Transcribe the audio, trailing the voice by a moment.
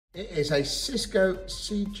It is a Cisco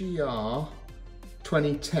CGR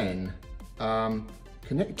 2010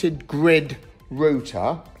 connected grid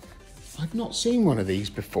router. I've not seen one of these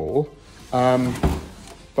before,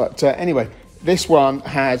 but anyway, this one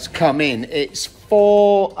has come in. It's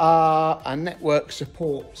for a network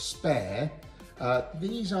support spare.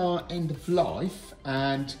 These are end of life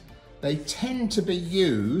and they tend to be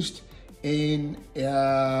used in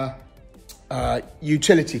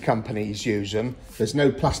utility companies use them. There's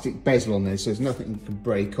no plastic bezel on this, so there's nothing you can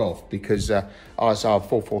break off because ours are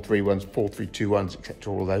 4431s, 4321s,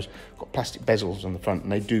 etc. All those got plastic bezels on the front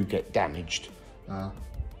and they do get damaged.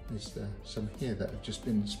 There's some here that have just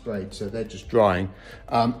been sprayed, so they're just drying.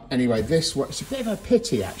 Anyway, this one, it's a bit of a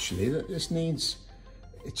pity actually that this needs,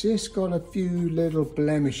 it's just got a few little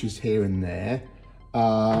blemishes here and there,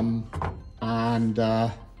 and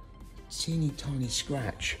teeny tiny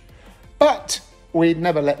scratch. But we'd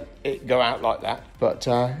never let it go out like that. But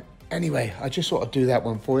anyway, I just thought I'd do that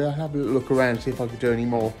one for you. Have a look around, see if I could do any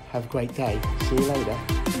more. Have a great day. See you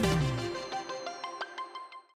later.